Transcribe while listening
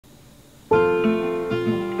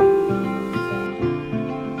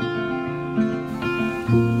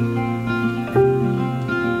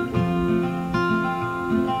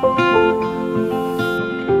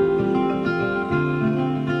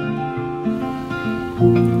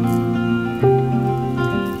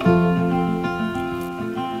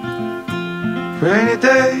Rainy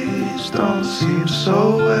days don't seem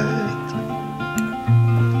so wet,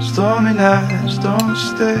 stormy nights don't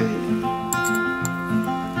stay.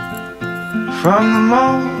 From the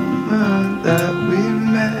moment that we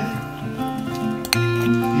met,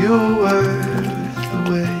 you were worth the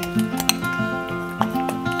wait.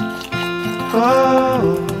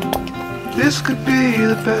 Oh, this could be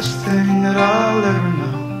the best thing that I'll ever know.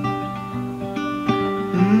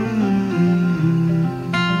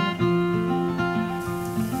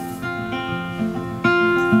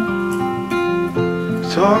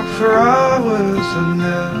 Talk for hours and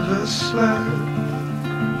never slept.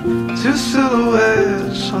 Two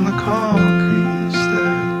silhouettes on the concrete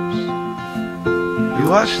steps. We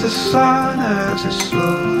watched the sun as it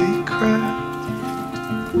slowly crept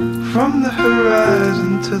from the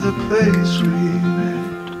horizon to the place we met.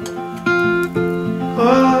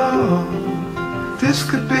 Oh, this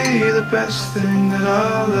could be the best thing that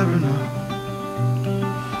I'll ever know.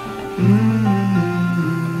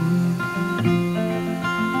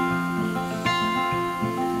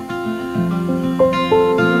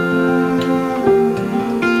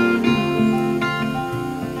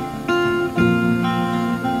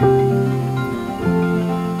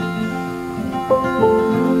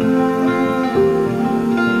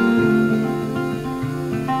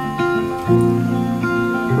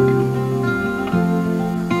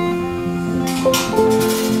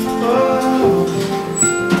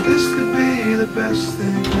 The best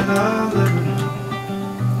thing that I'll ever know.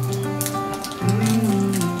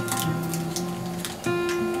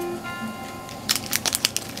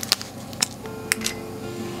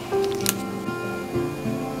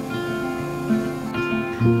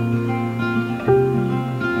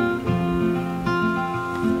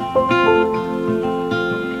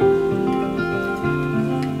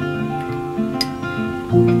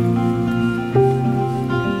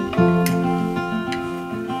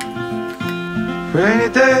 Rainy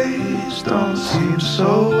days don't seem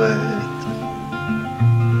so wet,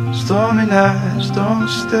 stormy nights don't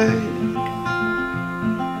stay.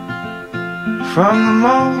 From the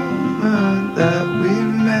moment that we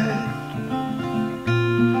met,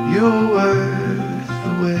 you were worth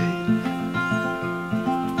the wait.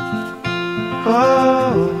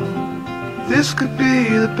 Oh, this could be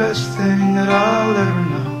the best thing that I'll ever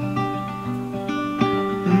know.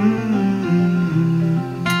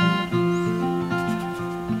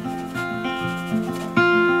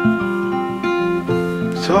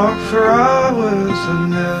 Talk for hours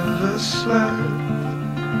and never slept.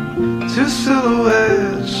 Two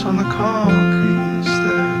silhouettes on the concrete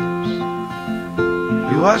steps.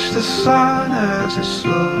 We watched the sun as it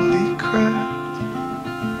slowly crept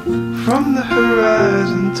from the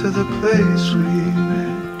horizon to the place we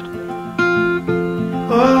met.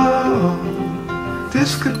 Oh,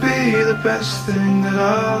 this could be the best thing that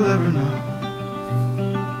I'll ever know.